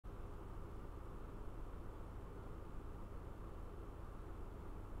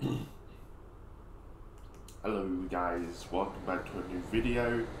Hello guys, welcome back to a new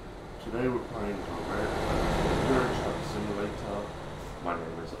video. Today we're playing Euro Truck Simulator. My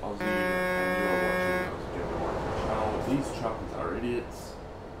name is Ozzy and you are watching Ozzy Gaming on my channel. These truckers are idiots.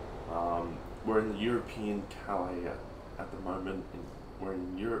 We're in the European Calais at the moment. We're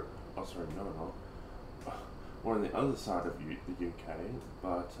in Europe. Oh sorry, no we're not. We're on the other side of the UK,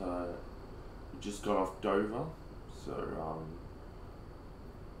 but we just got off Dover, so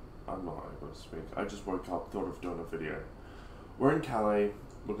I'm not able to speak. I just woke up, thought of doing a video. We're in Calais.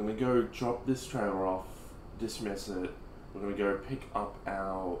 We're gonna go drop this trailer off, dismiss it. We're gonna go pick up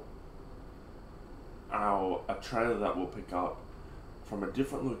a trailer that we'll pick up from a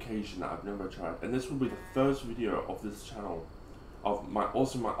different location that I've never tried. And this will be the first video of this channel, of my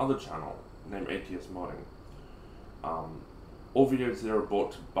other channel named ETS Modding. All videos there are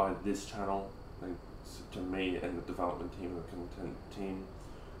brought by this channel, thanks to me and the development team and the content team.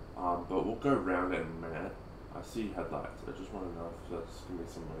 But we'll go around it in a minute. I see headlights. I just want to know if that's going to be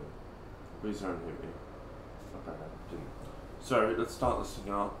somebody. Please don't hit me. Okay, I didn't. So, let's start this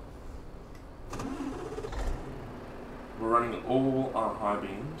thing up. We're running all our high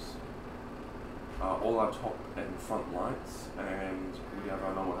beams, all our top and front lights, and we have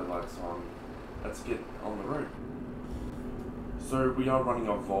our normal headlights on. Let's get on the road. So, we are running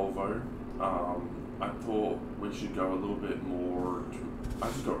a Volvo. I thought we should go a little bit more to... I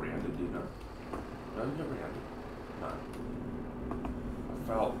just got rear-ended, didn't I? Did I get rear-ended? No. I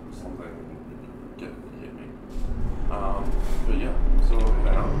felt something hit me. But yeah, so we'll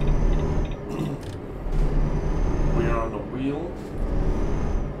head out. We are on the wheel,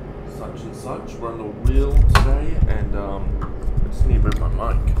 such and such. We're on the wheel today, and I just need to move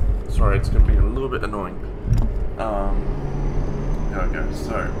my mic. Sorry, it's going to be a little bit annoying. There we go,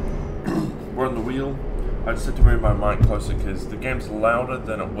 so... We're on the wheel. I just had to move my mic closer because the game's louder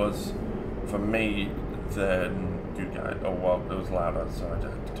than it was for me than you guys. Oh well, it was louder, so I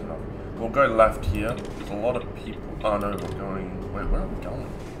just had to turn it off. We'll go left here. There's a lot of people. Oh no, we're going... Wait, where are we going?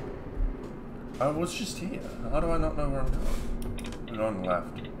 I was just here. How do I not know where I'm going? We're going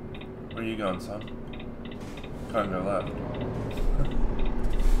left. Where are you going, son? Can't go left.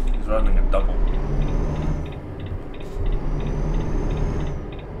 He's riding a double.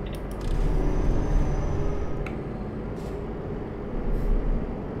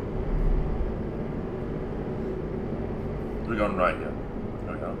 We're going right here.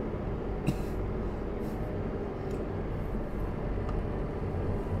 Here we go.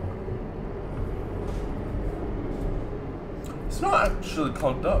 It's not actually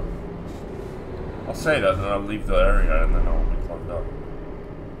clogged up. I'll say that, then I'll leave the area and then I'll be clogged up.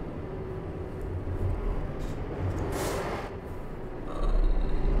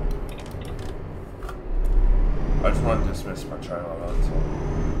 I just want to dismiss my trailer, that's all.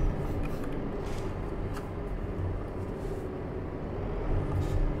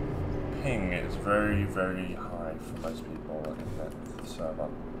 Ping is very, very high for most people in that server.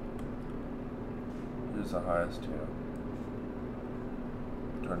 It is the highest here.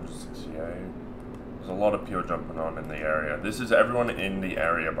 268. There's a lot of people jumping on in the area. This is everyone in the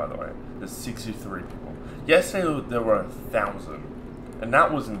area, by the way. There's 63 people. Yesterday there were 1,000. And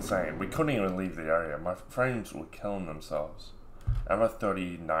that was insane. We couldn't even leave the area. My friends were killing themselves. I'm a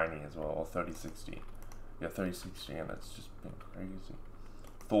 3090 as well, or 3060. Yeah, 3060, and it's just been crazy.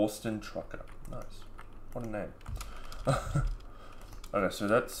 Thorsten Trucker. Nice. What a name. Okay, so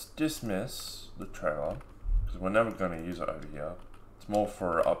let's dismiss the trailer, because we're never going to use it over here. It's more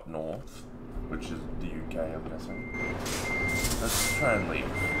for up north, which is the UK, I'm guessing. Let's try and leave.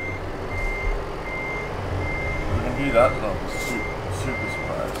 If we can do that, then I'll be super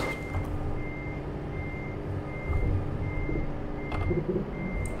surprised. I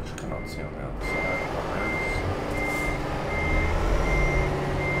just cannot see on the other side.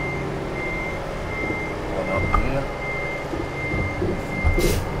 Up here.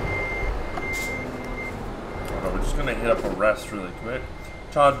 Alright, we're just gonna hit up a rest really quick.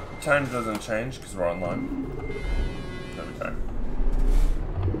 Time doesn't change because we're online. There we go.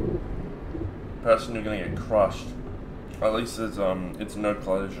 Person, you're gonna get crushed. At least it's no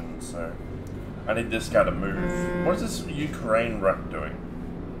collision, so I need this guy to move. What is this Ukraine wreck doing?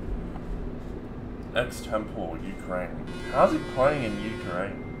 Ex-Temple, Ukraine. How's he playing in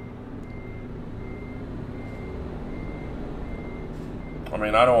Ukraine? I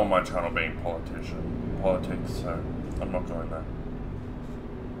mean, I don't want my channel being politics, so I'm not going there.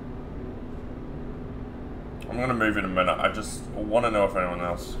 I'm gonna move in a minute. I just want to know if anyone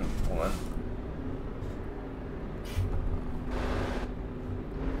else is gonna pull in.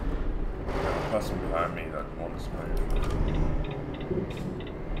 There's a person behind me that wants to move.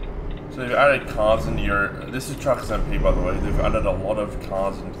 So they've added cars into your... This is TruckersMP, by the way. They've added a lot of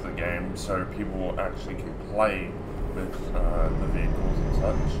cars into the game, so people actually can play with the vehicles and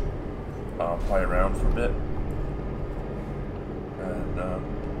such. Play around for a bit. And,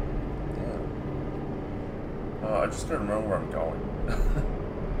 yeah. I just don't remember where I'm going.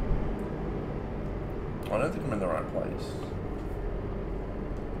 I don't think I'm in the right place.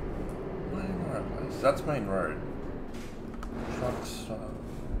 Am I in the right place? That's main road. Truck stop.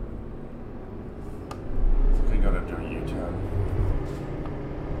 I think I gotta do a U-turn.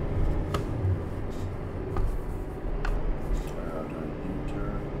 I gotta do a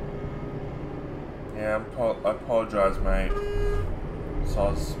U-turn. Yeah, I apologize, mate.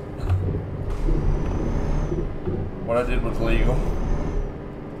 Soz. What I did was legal.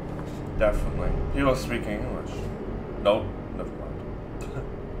 Definitely. People speaking English. Nope, never mind.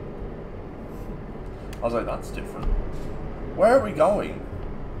 I was like, that's different. Where are we going?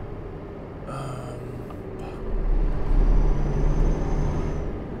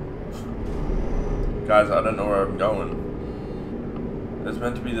 Guys, I don't know where I'm going. There's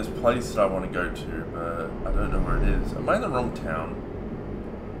meant to be this place that I want to go to, but I don't know where it is. Am I in the wrong town?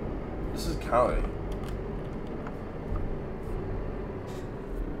 This is Calais.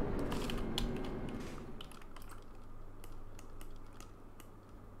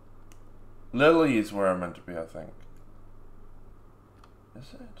 Lille is where I'm meant to be, I think.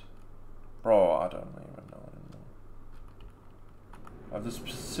 Is it? Bro, I don't even know anymore. I have this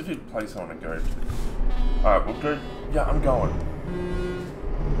specific place I want to go to. Alright, we'll go. Yeah, I'm going.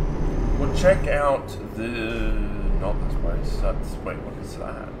 We'll check out the... Not this place. That's... Wait, what is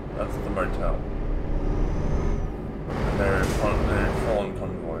that? That's the motel. And they're full on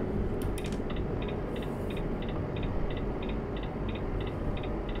convoy.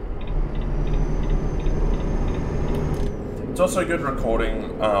 It's also good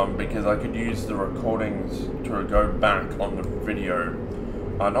recording because I could use the recordings to go back on the video,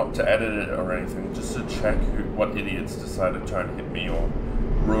 not to edit it or anything, just to check what idiots decide to try and hit me or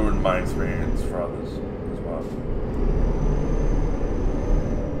ruin my experience for others as well.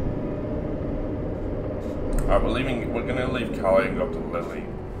 Alright, we're gonna leave Calais and go up to Lille.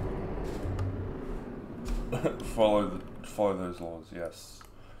 follow those laws, yes.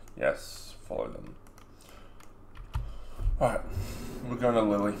 Yes, follow them. Alright, we're going to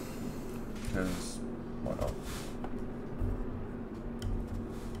Lille, because why not?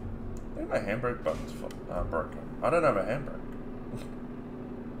 I think my handbrake button's broken. I don't have a handbrake.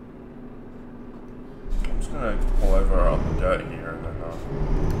 I'm just going to pull over on the dirt here and then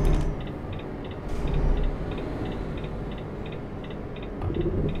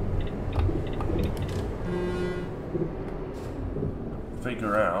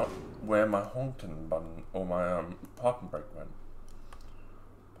figure out where my honking button or my parking brake went.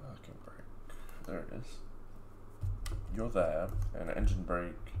 Parking brake. There it is. You're there, and engine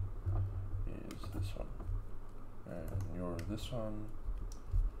brake is this one. And you're this one.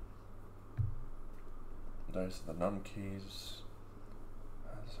 Those are the num keys.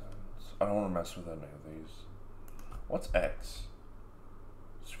 I don't want to mess with any of these. What's X?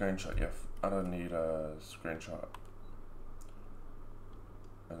 Screenshot, yeah. I don't need a screenshot.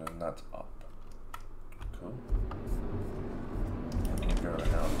 And then that's up. Cool. And you go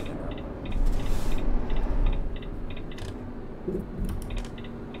around here.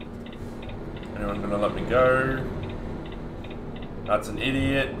 Anyone gonna let me go? That's an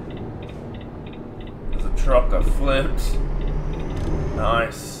idiot. There's a truck that flips.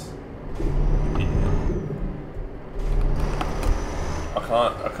 Nice. Idiot.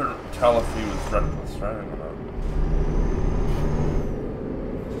 I couldn't tell if he was reckless driving or not.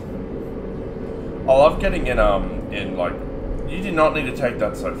 I love getting in like, you did not need to take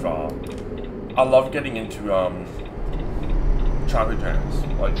that so far. I love getting into traffic jams.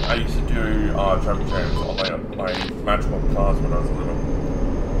 Like I used to do traffic jams on my Matchbox cars when I was little,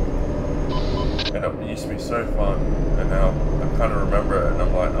 and it used to be so fun. And now I kind of remember it, and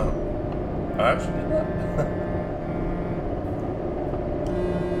I'm like, oh, I actually did that.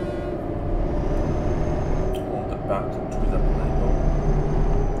 Hold it back to the label.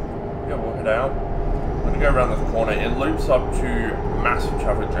 Yeah, we'll head out. When you go around this corner, it loops up to massive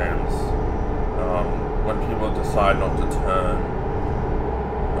traffic jams when people decide not to turn.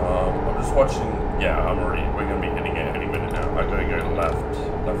 I'm just watching. Yeah, we're gonna be hitting it any minute now. I gotta go left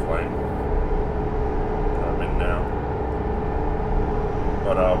lane. I'm in now,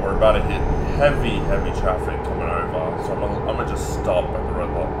 but we're about to hit heavy traffic coming over. So I'm gonna just stop at the red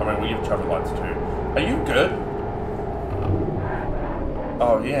light. I mean, we have traffic lights too. Are you good?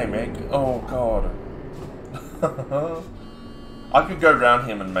 Oh yeah, Meg. Oh god. I could go round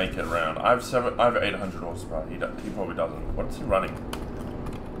him and make it round. I have 800 horsepower. He probably doesn't. What's he running?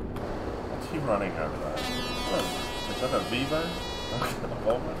 What's he running over there? Oh, is that a Vivo?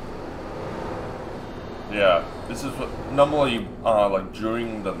 Yeah, this is what normally like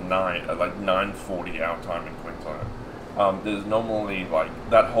during the night at like 9:40 our time in Queensland. There's normally like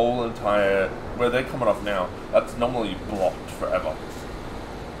that whole entire where they're coming off now. That's normally blocked forever.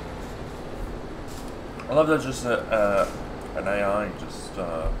 I love that just an AI just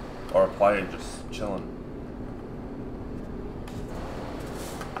or a player just chilling.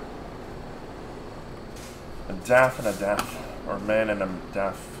 A daff and a daff, or a man and a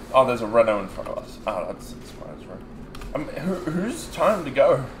daff. Oh, there's a Renault in front of us. Oh, that's fine, right. Who's time to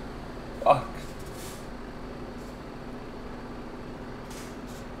go? Fuck.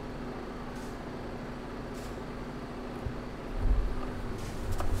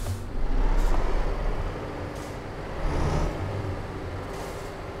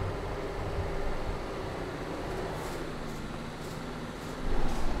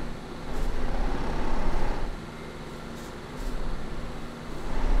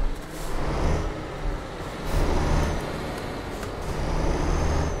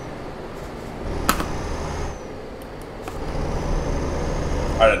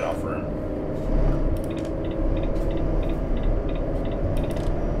 I didn't offer him.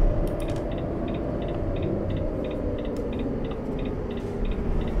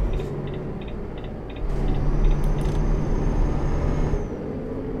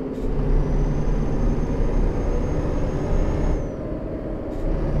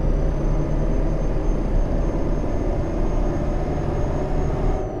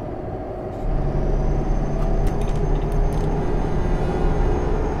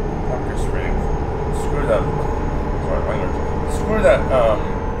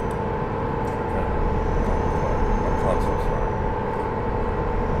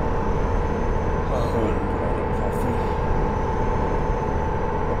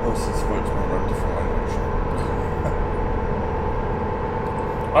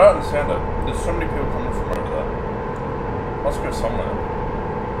 I don't understand it. There's so many people coming from over there. Let's go somewhere.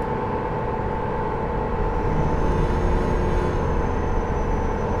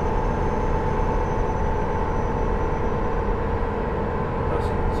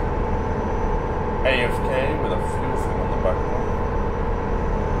 AFK with a fuel thing on the back one.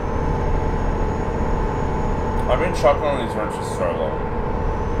 I've been chucking on these roads for so long.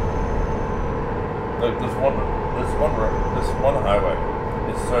 Like this one highway.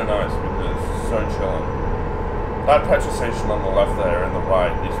 It's so nice because it's so chilling. That petrol station on the left there and the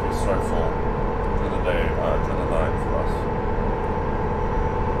right used to be so full during the day, during the night for us.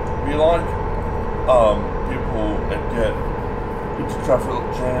 If you like people that get into traffic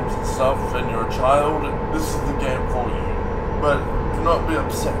jams and stuff and you're a child, this is the game for you. But do not be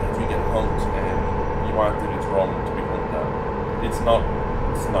upset if you get honked and you might think it's wrong to be honked at. It's not.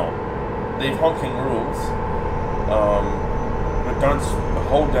 Leave honking rules. But don't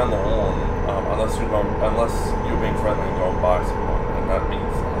hold down the horn unless you're being friendly and going by someone, and that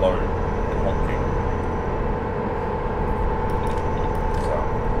means hello and honking.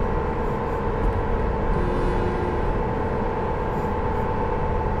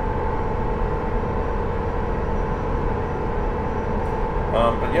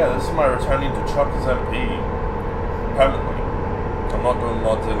 But yeah, this is my returning to TruckersMP permanently. I'm not doing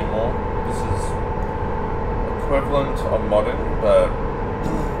mods anymore. This is equivalent of modding, but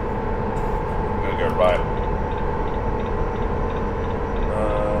I'm gonna go right.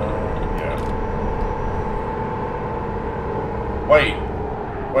 Yeah. Wait,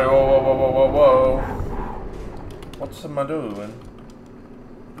 whoa. What's am I doing?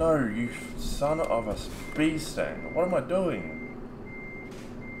 No, you son of a bee sting. What am I doing?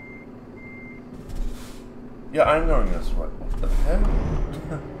 Yeah, I'm going this way. What the hell?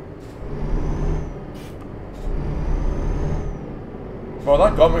 Well,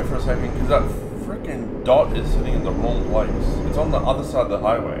 that got me for a second, because that freaking dot is sitting in the wrong place. It's on the other side of the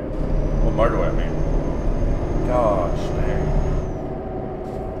highway. Or motorway, I mean. Gosh, dang.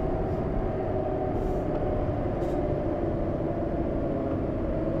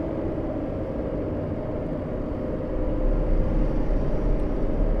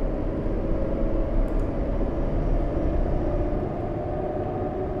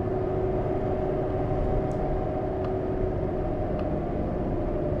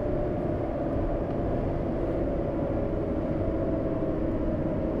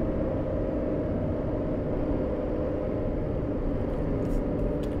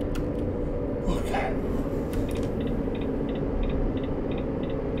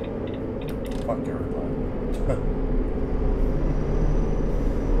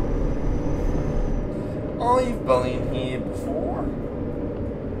 I've been here before.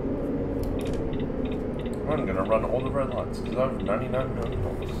 I'm gonna run all the red lights because I have $99 million.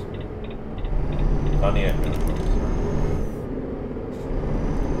 $98 million.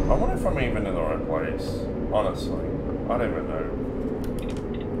 I wonder if I'm even in the right place. Honestly, I don't even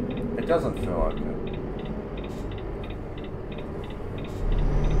know. It doesn't feel like it.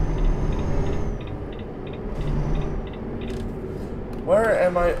 Where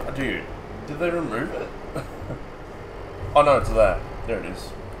am I? Dude, did they remove it? Oh no, it's there. There it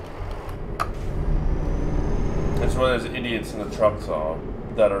is. It's where those idiots in the trucks are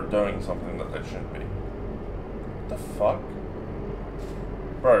that are doing something that they shouldn't be. What the fuck?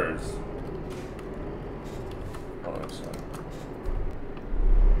 Bros. Honestly.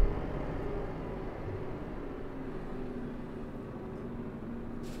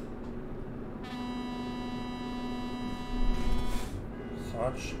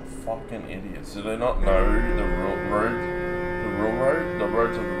 Such fucking idiots. Do they not know the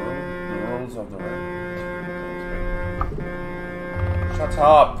rules of the road? Shut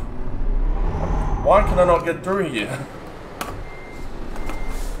up! Why can I not get through here?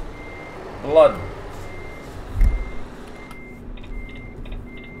 Blood.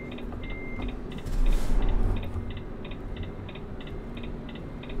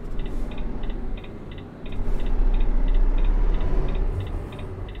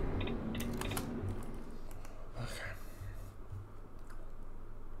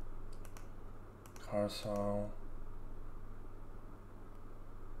 Carousel.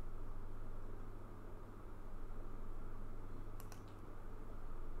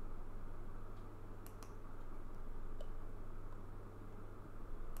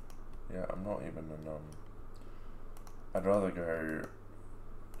 Yeah, I'm not even in, I'd rather go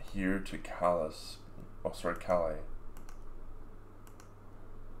here to Calais. Oh, sorry, Calais.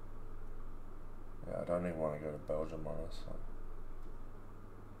 Yeah, I don't even want to go to Belgium, honestly.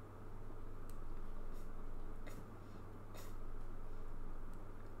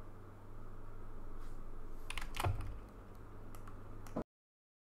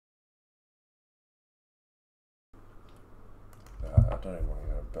 I don't even want to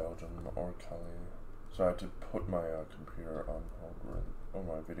go to Belgium or Calais. So I had to put my computer on hold, or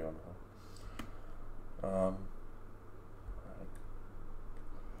my video on hold.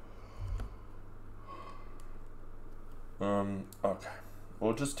 Okay.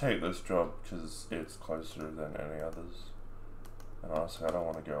 We'll just take this job because it's closer than any others. And honestly, I don't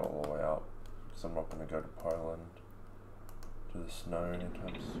want to go all the way out because I'm not going to go to Poland to the snow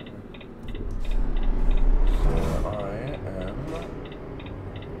anytime soon. So I am...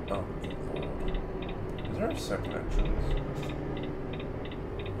 Oh, good lord. Is there a second entrance?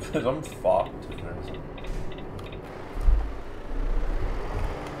 Because I'm fucked if there isn't.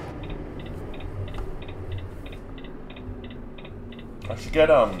 I should get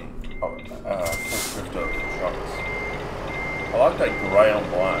full script of trucks. I like that grey on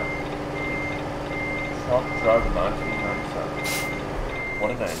black. Truck driver 1997.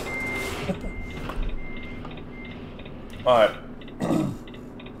 What a name. Alright.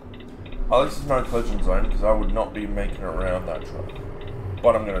 At least there's no collision zone because I would not be making around that truck.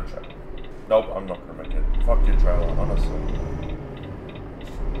 But I'm gonna try. Nope, I'm not gonna make it. Fuck your trailer, honestly.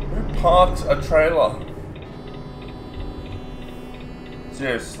 Who parks a trailer?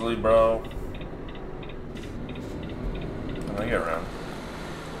 Seriously, bro. Can I get around?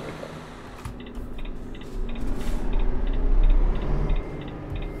 Okay.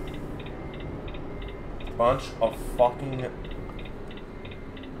 Bunch of fucking...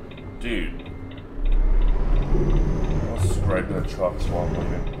 Dude. I'll scrape the trucks while I'm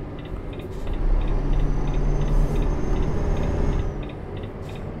leaving.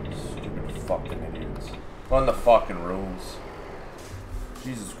 Stupid fucking idiots. Learn the fucking rules.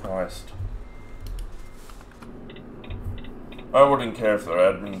 Jesus Christ. I wouldn't care if they're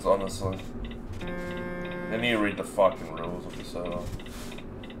admins, honestly. They need to read the fucking rules of the server.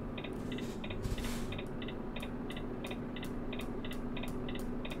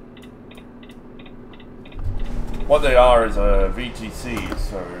 What they are is a VTC,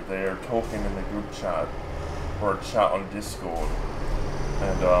 so they are talking in the group chat, or a chat on Discord,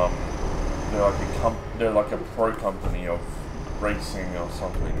 and they're like a pro company of racing or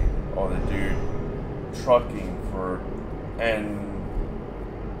something, or they do trucking for an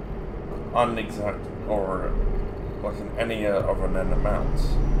unexact or like any of an amount.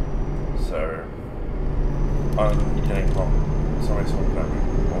 So I'm getting home. Somebody's talking at me,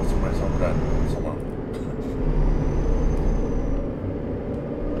 or somebody's talking at someone.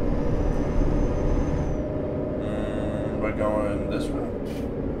 We're going this way.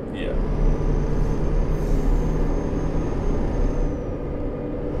 Yeah.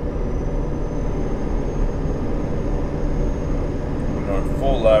 So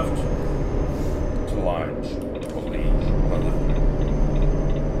 4 left to Lige. Or Liege.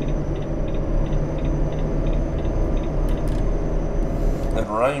 It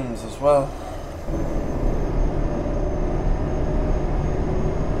rains as well.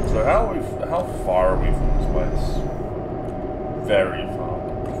 So how far are we from this place? Very far.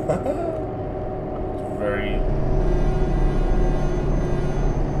 It's very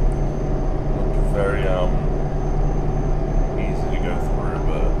easy to go through,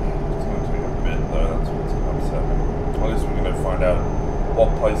 but it's going to take a bit though. That's what's upsetting. At least we're going to find out what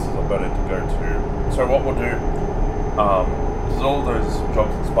places are better to go to. So what we'll do, because all those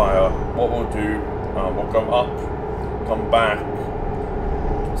jobs expire, what we'll do, we'll go up, come back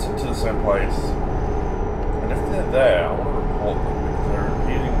to the same place, and if they're there, I want to report them because they're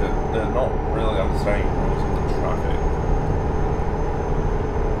repeating that they're not really understanding rules of the traffic.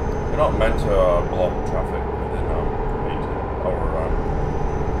 You're not meant to block traffic within or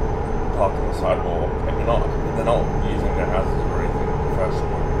park on the sidewalk, and they're not using their hazards or anything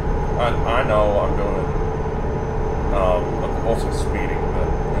professionally. And I know I'm doing it, I'm also speeding, but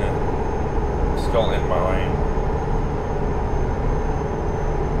still in my lane.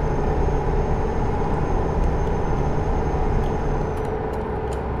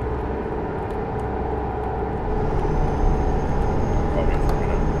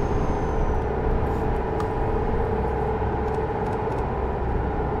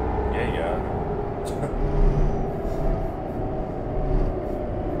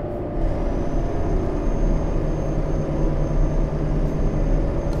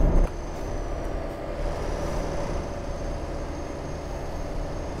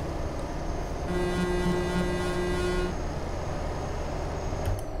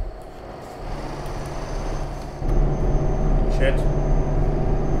 Shit.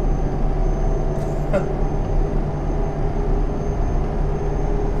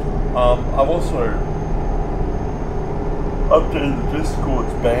 I've also updated the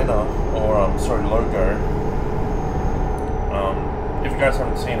Discord's banner, or sorry, logo. If you guys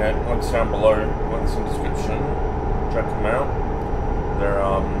haven't seen it, links down below, links in the description. Check them out. They're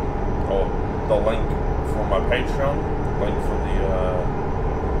or the link for my Patreon, link for the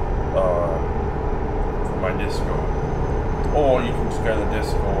for my Discord. Or you can just go to the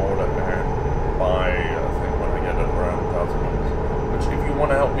Discord and buy, I think when I get it around 1,000 members. Which, if you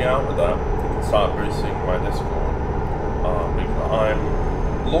want to help me out with that, you can start boosting my Discord. Because I'm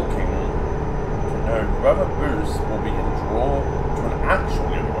looking to know whoever boosts will be in draw to an actual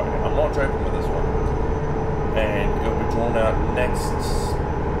giveaway. I'm not joking with this one. And it'll be drawn out next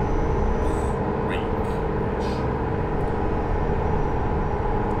week.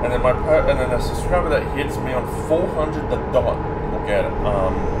 And then a subscriber that hits me on 400 the dot will get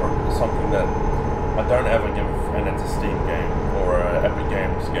or something that I don't ever give, and it's a Steam game or an Epic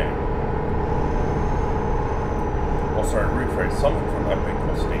Games game. Or sorry, rephrase, something from Epic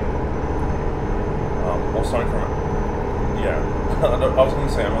or Steam. Or something from, yeah. I was going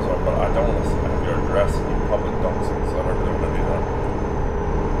to say Amazon, but I don't want to have your address in public doxing, so I don't really want to do that.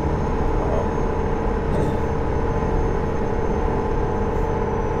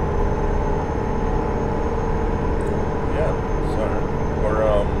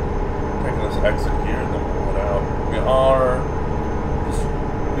 Exit here and then we'll head out. We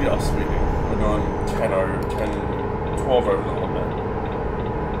are speeding. We're going 12 over the limit.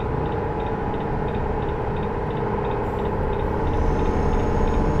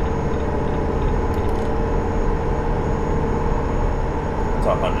 It's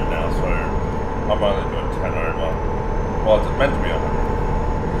 100 now, so I'm only doing 10 over. Well, it's meant to be 100.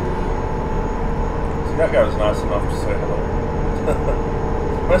 See, that guy was nice enough to say hello.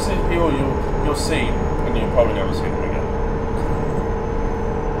 Most of these people you'll see, and you'll probably never see them again.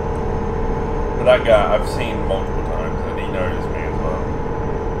 But that guy I've seen multiple times, and he knows me as well.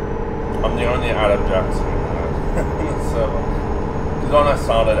 I'm the only Adam Jackson in the server. Because when I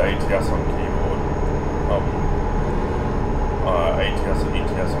started ATS on keyboard, ATS and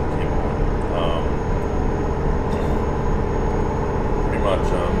ETS on keyboard, pretty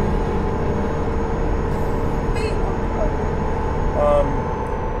much,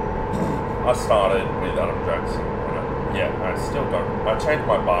 I started with Adam Jackson. Yeah, I still don't. I changed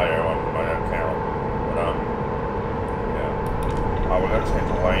my bio on my account, but yeah. We're gonna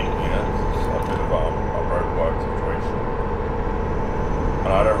change the lane here. It's a bit of a roadwork situation,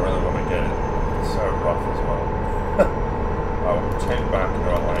 and I don't really want to get it. It's so rough as well. I will change back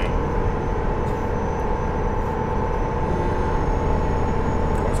into a lane.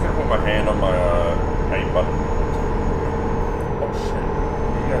 I'm just gonna put my hand on my A button. Oh shit!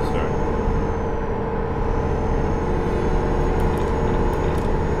 What are you guys doing?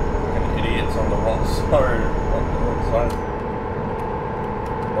 Sorry, what side?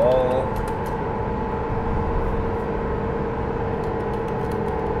 Lol.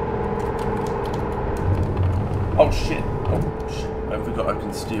 Oh shit! Oh shit! I forgot I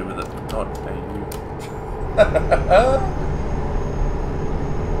can steer with it, not AU.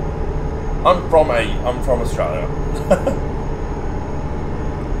 I'm from Australia.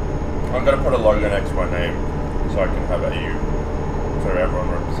 I'm gonna put a logo next to my name so I can have AU, so everyone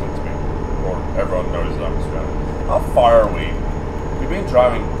represents me, or everyone knows that I'm Australian. How far are we? We've been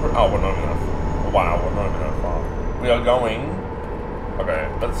driving. Oh, we're not even that. Wow, we're not even that far. We are going. Okay,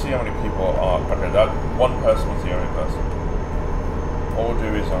 let's see how many people are. Okay, that one person was the only person. All we'll do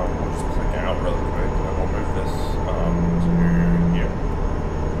is we'll just click out really quick, and then we'll move this to here.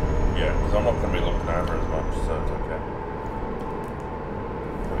 Yeah, because I'm not going to be looking over as much, so it's okay.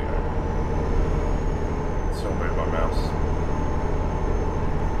 There we go. Still move my mouse.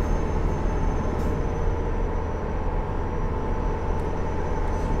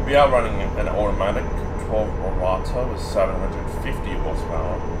 We are running an automatic 12 Orata with 750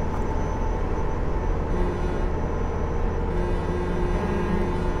 horsepower.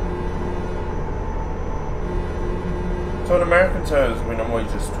 So in American terms, we normally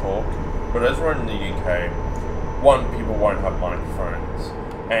just talk, but as we're in the UK, one, people won't have microphones,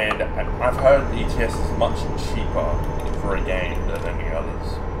 and I've heard the ETS is much cheaper for a game than any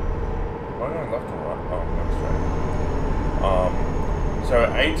others. Am I going left or right? Oh, I'm going straight. So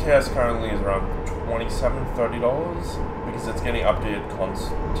ATS currently is around $27–30 because it's getting updated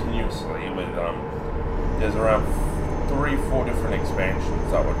continuously with there's around 3–4 different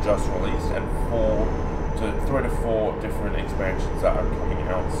expansions that were just released and 3 to 4 different expansions that are coming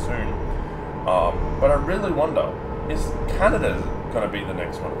out soon. But I really wonder, is Canada going to be the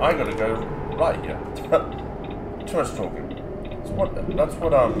next one? I got to go right here. Too much talking. That's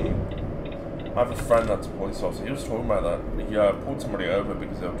what I have a friend that's a police officer. He was talking about that. He pulled somebody over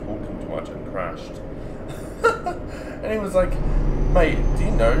because they were talking too much and crashed. And he was like, "Mate, do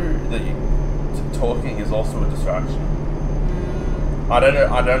you know that talking is also a distraction?" I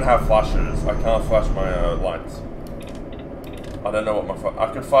don't have flashers. I can't flash my lights. I don't know what my I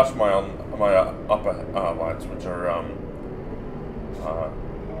could flash my upper lights, which are yeah. I'm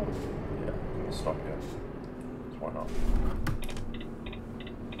gonna stop here. So why not?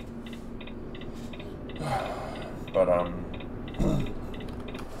 But oh,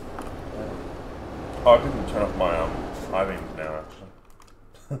 I didn't turn off my high beams now actually.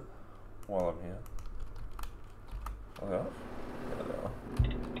 While I'm here. Oh, yeah.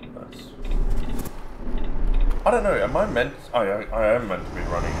 Nice. I don't know, am I meant... I am meant to be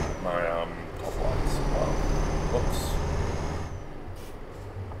running my top lights. Whoops.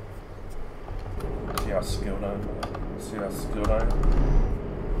 See how skilled I am? See how skilled I am?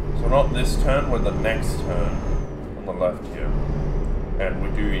 So not this turn, we're the next turn on the left here. And we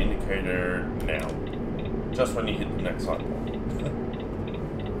do indicator now. Just when you hit the next light point.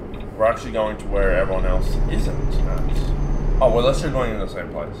 We're actually going to where everyone else isn't at. Oh, well, unless you're going in the same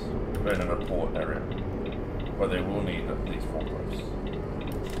place, but in a port area, where they will need at least 4 posts.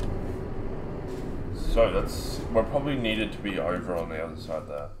 So we're probably needed to be over on the other side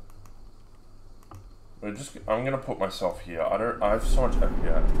there. I'm gonna put myself here. I have so much XP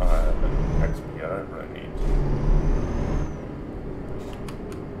I don't really need to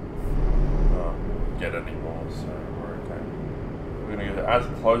get any more, so we're okay. We're gonna get as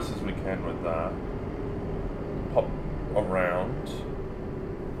close as we can with that. Pop around,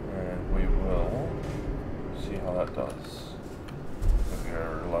 and we will see how that does.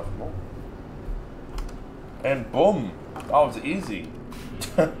 Go left more. And boom! That was easy.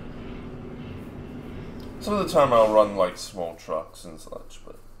 Some of the time I'll run like small trucks and such,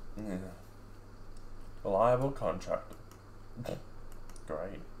 but yeah. Reliable contractor.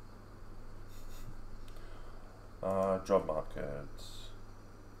 Great. Job markets.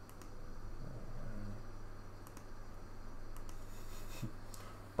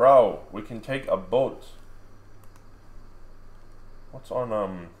 Bro, we can take a boat. What's here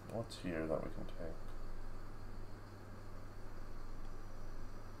that we can take?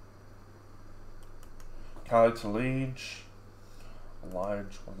 Calais to Liege.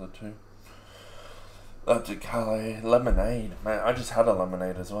 Liege, one of the two. That's a Calais. Lemonade. Man, I just had a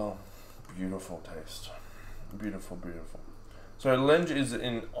lemonade as well. Beautiful taste. Beautiful, beautiful. So Liege is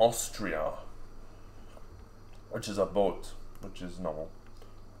in Austria, which is a boat, which is normal.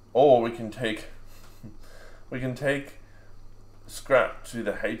 Or we can take scrap to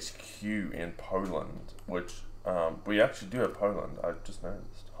the HQ in Poland, which we actually do have Poland. I just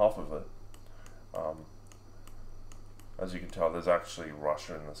noticed half of it. As you can tell, there's actually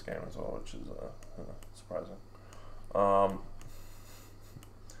Russia in this game as well, which is surprising.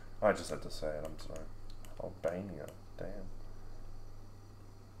 I just had to say it, I'm sorry. Albania, damn.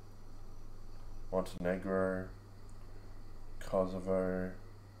 Montenegro, Kosovo,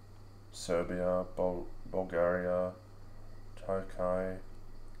 Serbia, Bulgaria, Turkey,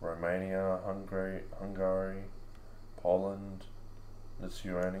 Romania, Hungary, Poland,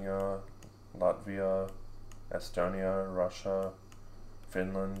 Lithuania, Latvia, Estonia, Russia,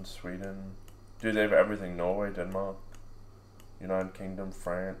 Finland, Sweden. Dude, they have everything. Norway, Denmark, United Kingdom,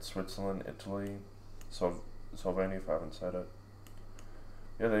 France, Switzerland, Italy, Slovenia if I haven't said it.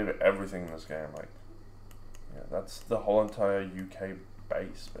 Yeah, they have everything in this game. Like, yeah, that's the whole entire UK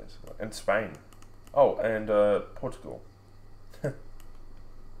base, basically. And Spain. Oh, and Portugal.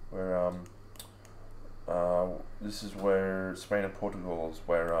 Where, this is where Spain and Portugal is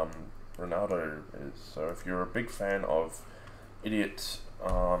where, Ronaldo is. So if you're a big fan of idiots,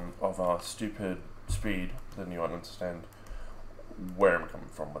 of stupid speed, then you understand where I'm coming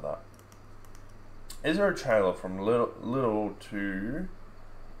from with that. Is there a trailer from Lille to...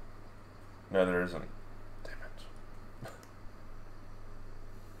 No, there isn't. Damn it.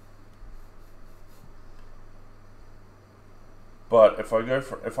 But if I go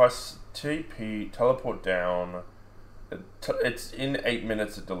for... If I TP, teleport down... It's in 8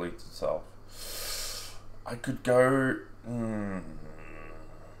 minutes it deletes itself. I could go...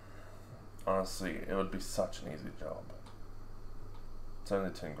 Honestly, it would be such an easy job. It's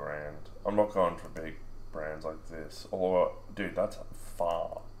only 10 grand. I'm not going for big brands like this. Although, dude, that's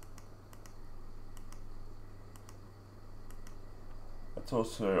far. It's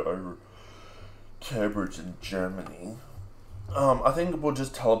also over Cambridge in Germany. I think we'll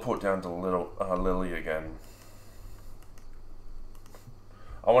just teleport down to Lily again.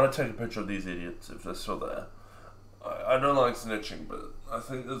 I want to take a picture of these idiots if they're still there. I don't like snitching, but I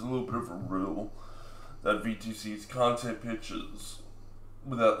think there's a little bit of a rule that VTCs can't take pictures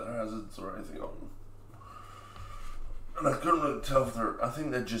without their hazards or anything on. And I couldn't really tell if they're... I think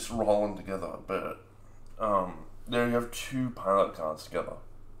they're just rolling together, but... there you have 2 pilot cards together.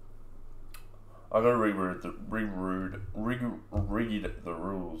 I gotta reread the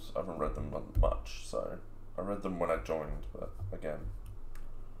rules. I haven't read them much, so... I read them when I joined, but again...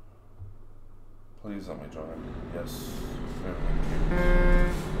 Please let me join. Yes.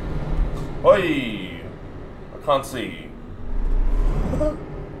 Oi! I can't see.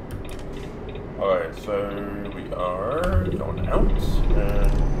 Alright, so we are going out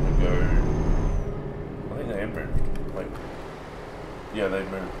and we go. I think they moved. Wait. Yeah, they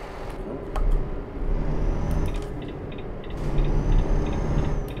moved.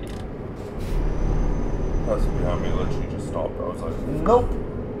 The person behind me literally just stopped. I was like, nope!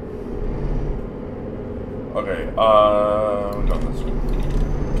 Okay, we're going this way.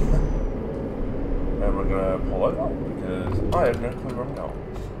 And we're gonna pull over because I have no clue where I'm going.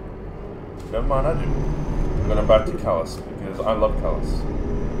 Never mind, I do. We're going back to Calais because I love Calais.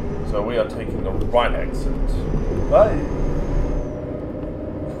 So we are taking the right exit. Bye!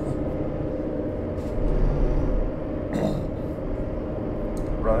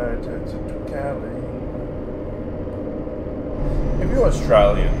 Right exit to Calais. If you're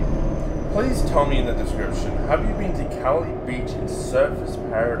Australian, please tell me in the description, have you been to Calais Beach in Surfers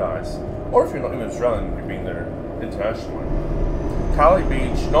Paradise? Or if you're not even Australian, you've been there internationally. Calais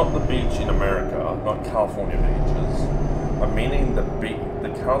Beach, not the beach in America, not California beaches. I'm meaning the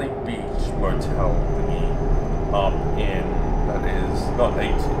Calais Beach motel thingy in, that is not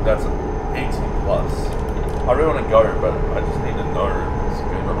 18, that's 18 plus. I really want to go, but I just need to know if it's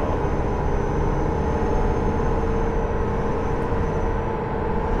good or not.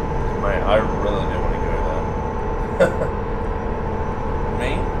 Mate, I really do want to go there.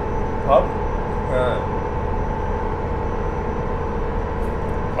 Me? Pub?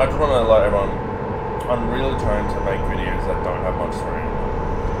 I just want to let everyone, I'm really trying to make videos that don't have much screen.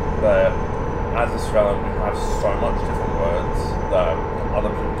 But as Australian, we have so much different words that other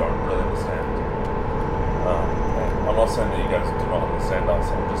people don't really understand. I'm not saying that you guys do not understand us,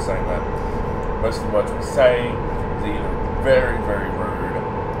 I'm just saying that most of the words we say is either very, very rude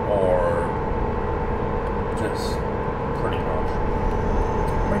or just pretty much.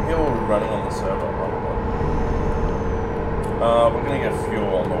 How many people are running on the server? We're gonna get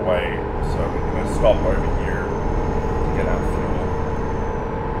fuel on the way, so we're gonna stop over here to get our fuel.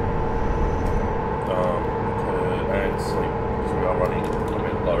 And sleep, because we are running a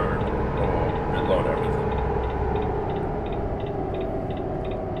bit low, or a bit low on everything.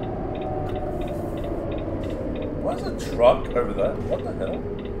 Why is a truck over there? What the hell?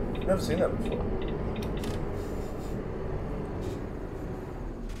 I've never seen that before.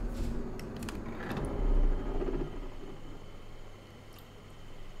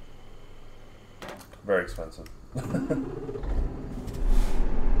 very expensive. Let's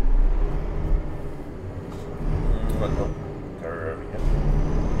go over here.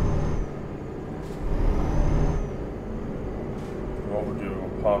 What we'll do,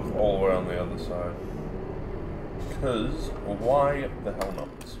 we'll park all the way on the other side. Because, why the hell not?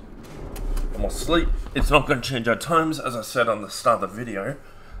 And we'll sleep. It's not going to change our times, as I said on the start of the video.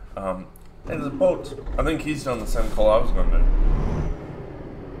 And there's a boat. I think he's done the same call I was going to do.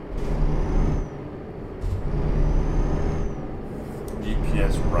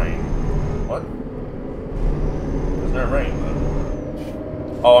 UPS rain. What? There's no rain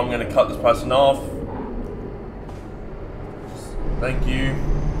though. Oh, I'm going to cut this person off. Thank you.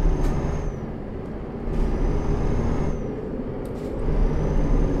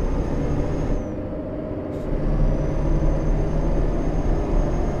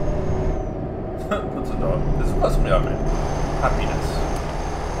 Puts a dog. This is supposed to be our man. Happiness.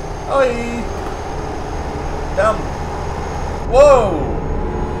 Oi! Down. Whoa!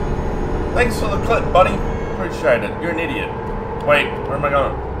 Thanks for the clip, buddy. Appreciate it. You're an idiot. Wait, where am I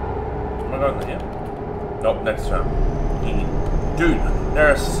going? Am I going here? Nope, next time. Dude, there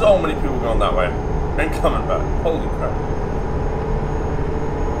are so many people going that way. And coming back. Holy crap.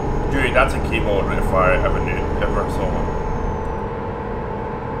 Dude, that's a keyboard if I ever saw one.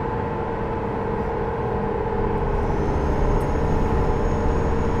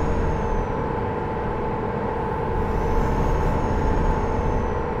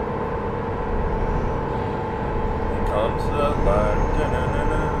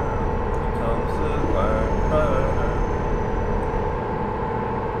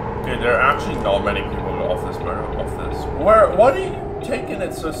 Dude, there are actually not many people off this. Why are you taking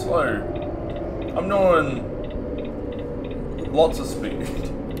it so slow? I'm doing lots of speed.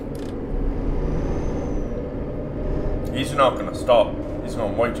 He's not gonna stop. He's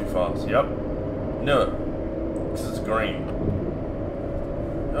going way too fast. Yep. Knew it. This is green.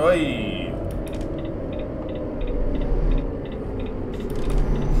 Oi.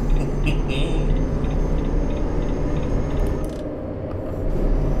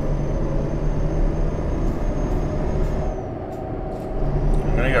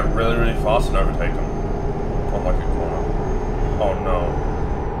 I'm gonna get really, really fast and overtake him on like a corner. Oh no.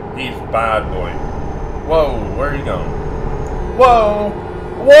 He's bad boy. Whoa, where are you going? Whoa!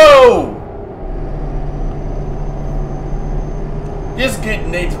 Whoa! This kid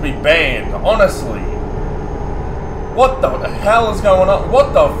needs to be banned, honestly. What the hell is going on?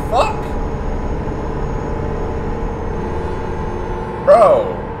 What the fuck?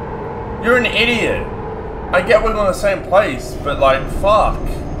 Bro, you're an idiot. I get we're in the same place, but like, fuck.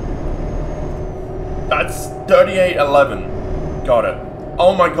 That's 3811. Got it.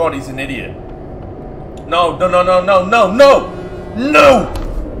 Oh my god, he's an idiot. No, no, no, no, no, no, no! No!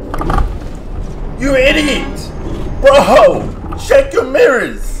 You idiot! Bro! Check your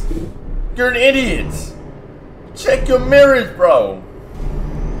mirrors! You're an idiot! Check your mirrors, bro!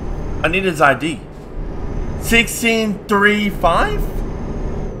 I need his ID. 1635?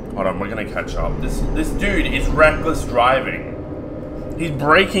 Hold on, we're gonna catch up. This dude is reckless driving. He's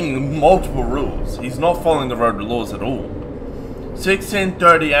breaking multiple rules. He's not following the road laws at all.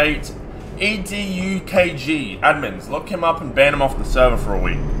 1638 EDUKG. Admins, look him up and ban him off the server for a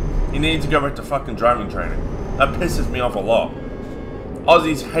week. He needs to go back to fucking driving training. That pisses me off a lot.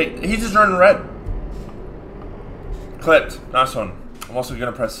 Aussies hate. He's just running red. Clipped. Nice one. I'm also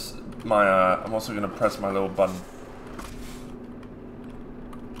gonna press my little button.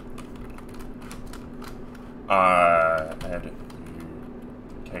 Edit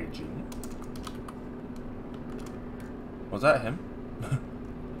KG. Was that him?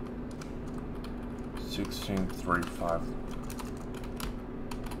 1635.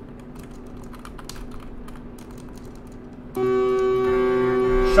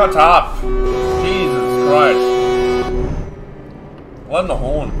 Shut up! Jesus Christ. Let the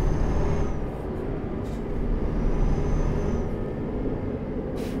horn.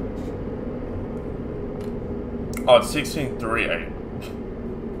 Oh, it's 1638.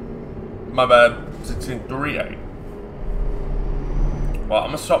 My bad. 1638. Well, I'm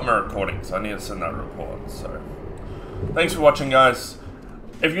gonna stop my recording because I need to send that report. So, thanks for watching, guys.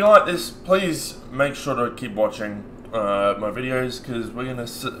 If you like this, please make sure to keep watching my videos because we're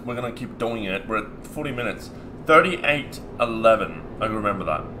gonna keep doing it. We're at 40 minutes. 3811. I remember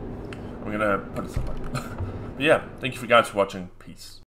that. I'm gonna put it somewhere. But yeah, thank you guys for watching. Peace.